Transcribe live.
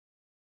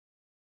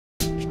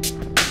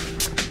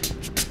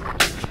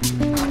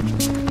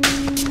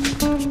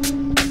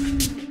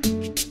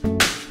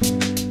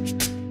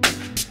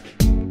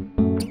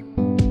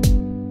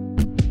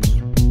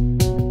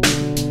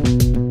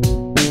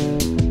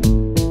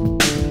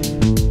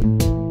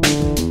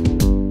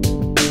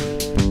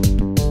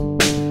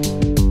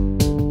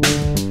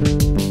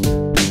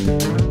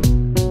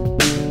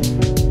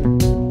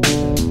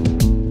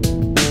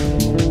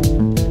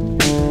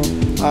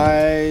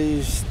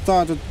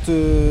started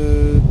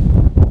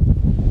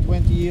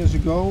 20 years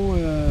ago.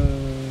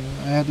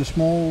 I had a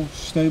small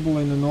stable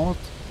in the north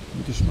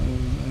with a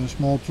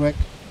small track,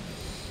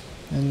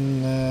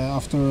 and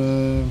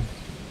after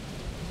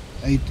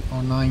 8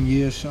 or 9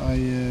 years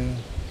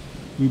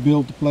we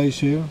built the place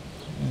here,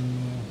 and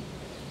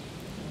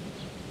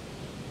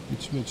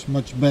it's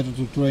much better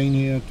to train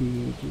here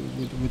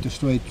with a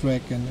straight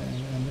track, and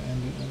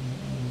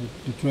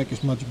the track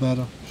is much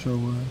better, so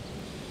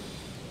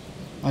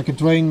I can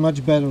train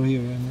much better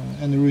here,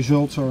 and the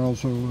results are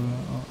also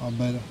are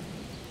better.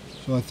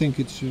 So I think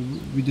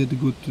we did the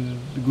good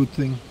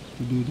thing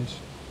to do this.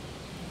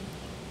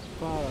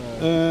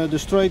 The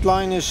straight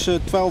line is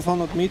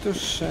 1200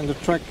 meters and the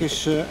track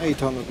is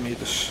 800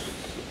 meters.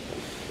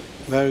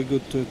 Very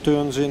good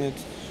turns in it,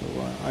 so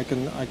I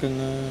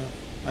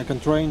can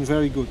train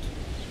very good.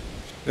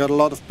 We got a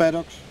lot of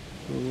paddocks,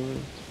 so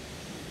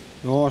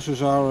the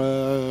horses are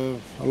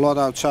a lot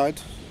outside,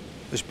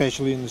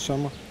 especially in the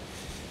summer,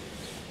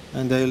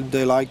 and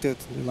they like that.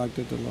 They like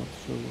that a lot.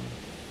 So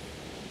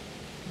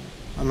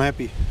I'm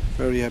happy,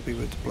 very happy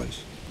with the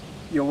place.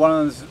 You're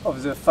one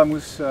of the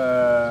famous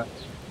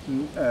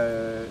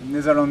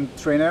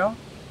Netherlands trainer.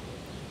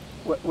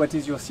 What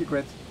is your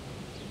secret?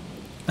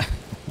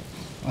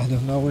 I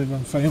don't know if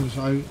I'm famous.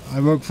 I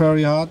work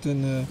very hard,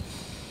 and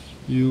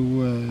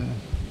you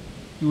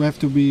have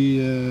to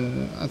be,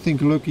 I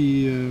think,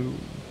 lucky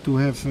to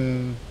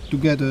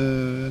get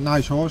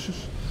nice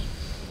horses,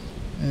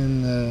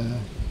 and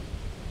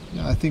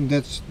yeah, I think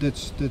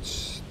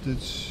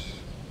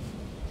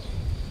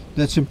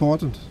that's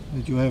important,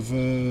 that you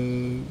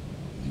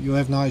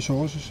have nice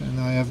horses, and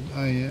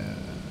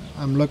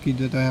I'm lucky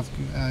that I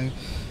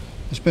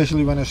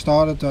especially when I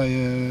started,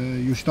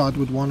 you start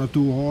with 1 or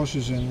 2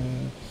 horses,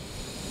 and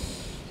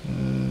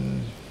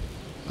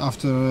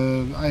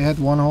after I had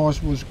 1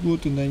 horse was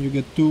good, and then you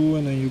get 2,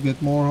 and then you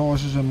get more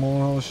horses, and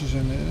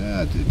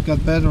it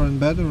got better and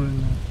better,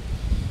 and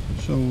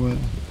so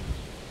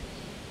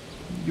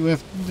you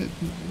have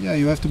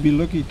to be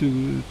lucky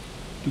to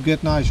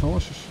get nice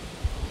horses.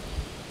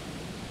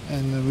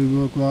 And we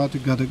work hard. We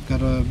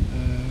got a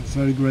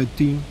very great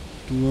team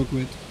to work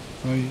with.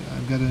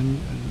 I've got a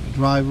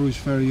driver who's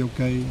very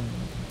okay.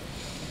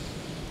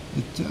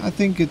 I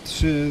think it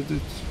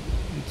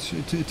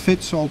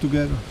fits all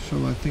together.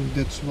 So I think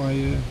that's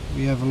why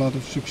we have a lot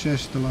of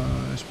success,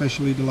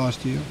 especially the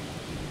last year.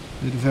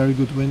 We had a very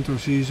good winter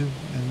season,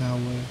 and now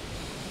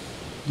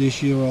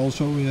this year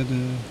also we have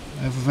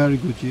a very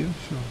good year.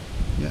 So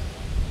yeah.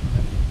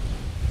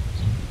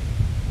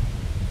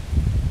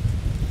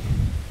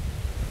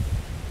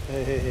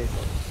 Hey.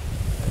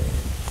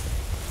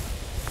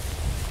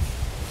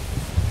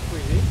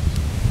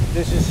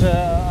 This is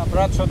a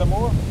Abbraccio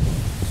d'Amour.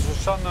 It's the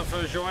son of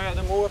Jeroen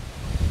ENGWERDA.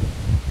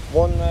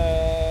 Won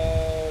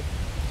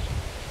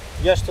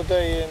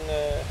yesterday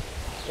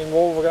in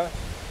Wolvega.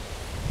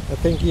 I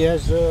think he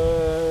has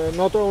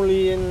not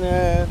only in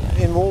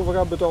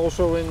Wolvega but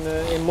also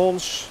in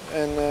Mons,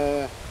 and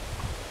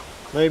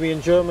maybe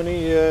in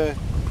Germany.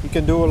 He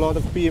can do a lot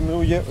of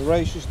PMU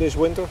races this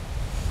winter.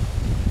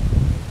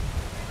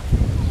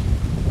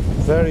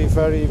 Very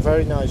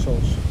nice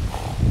horse.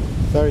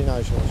 Very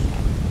nice horse.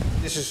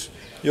 This is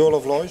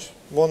Jeroen,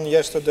 won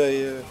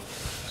yesterday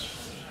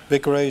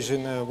big race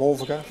in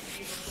Wolvega.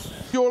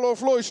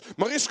 Jeroen,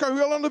 Mariska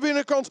Huel aan de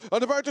binnenkant, aan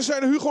de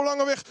buitenzijde Hugo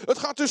Langeweg. Het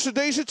gaat tussen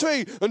deze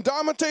twee, een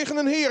dame tegen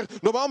een heer.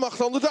 Normaal mag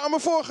dan de dame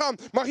voorgaan,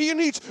 maar hier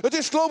niet. Het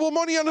is Global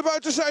Money aan de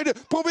buitenzijde,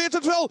 probeert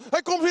het wel.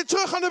 Hij komt weer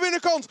terug aan de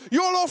binnenkant.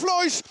 Jeroen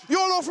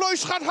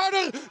gaat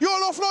harder.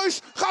 Jeroen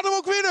gaat hem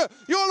ook winnen.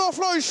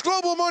 Jeroen,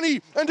 Global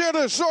Money. En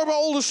derde, Zorba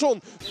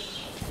Olderson.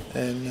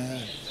 And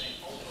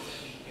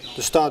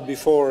the start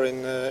before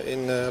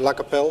in La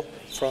Capelle,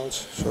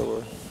 France.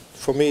 So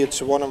for me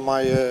it's one of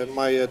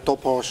my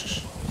top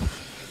horses.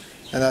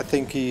 And I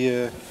think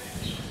he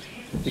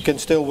can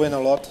still win a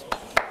lot.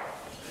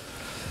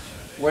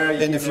 Where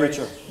in the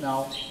future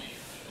now?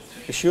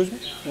 Excuse me?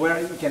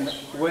 Where he can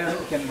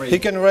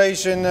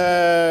race?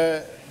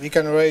 He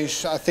can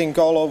race I think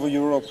all over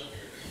Europe.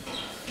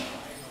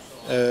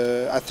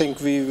 I think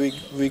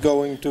we're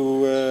going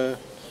to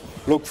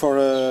look for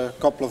a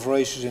couple of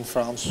races in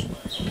France.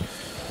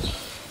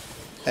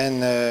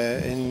 And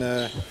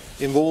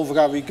in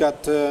Wolvega we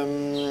got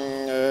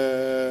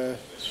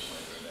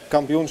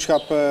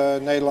kampioenschap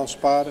Nederlandse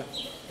paarden,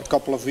 a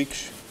couple of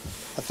weeks.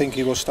 I think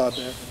he will start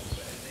there.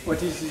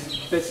 What is his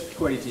best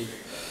quality?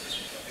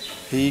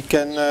 He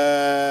can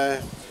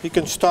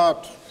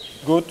start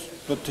good,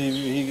 but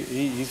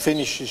he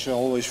finishes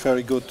always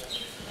very good.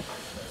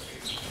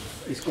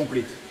 He's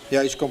complete.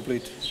 Yeah, he's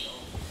complete.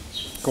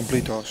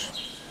 Complete horse.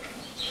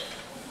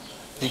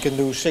 He can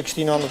do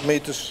 1600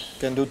 meters,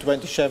 can do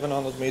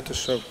 2700 meters,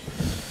 so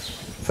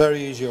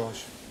very easy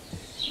horse.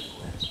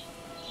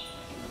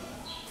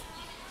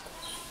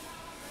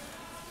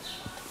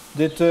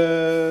 Did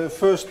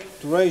first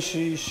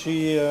race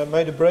she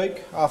made a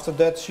break. After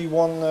that she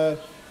won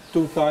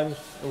 2 times.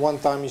 1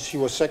 time she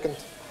was second.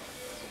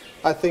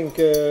 I think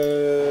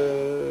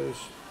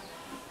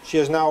She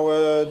has now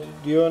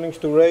the earnings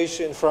to race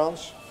in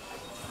France.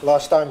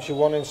 Last time she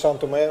won in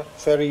Saint-Omer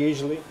very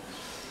easily.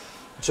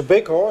 It's a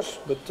big horse,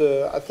 but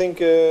I think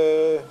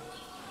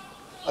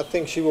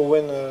she will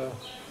win a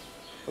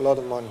lot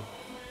of money.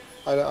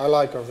 I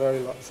like her very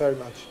much.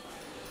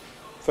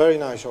 Very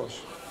nice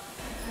horse.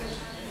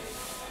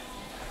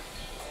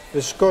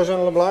 This is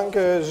Cousin LeBlanc,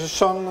 his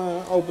son,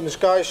 Open the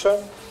Sky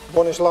son.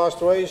 Won his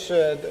last race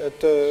at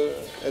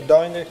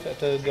Duindert, at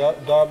the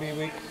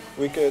Derby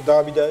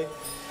Derby day.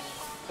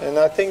 And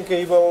I think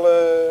he will,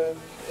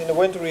 in the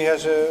winter he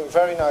has a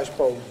very nice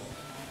pole.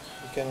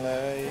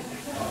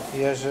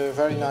 He has a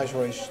very nice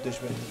race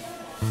this winter.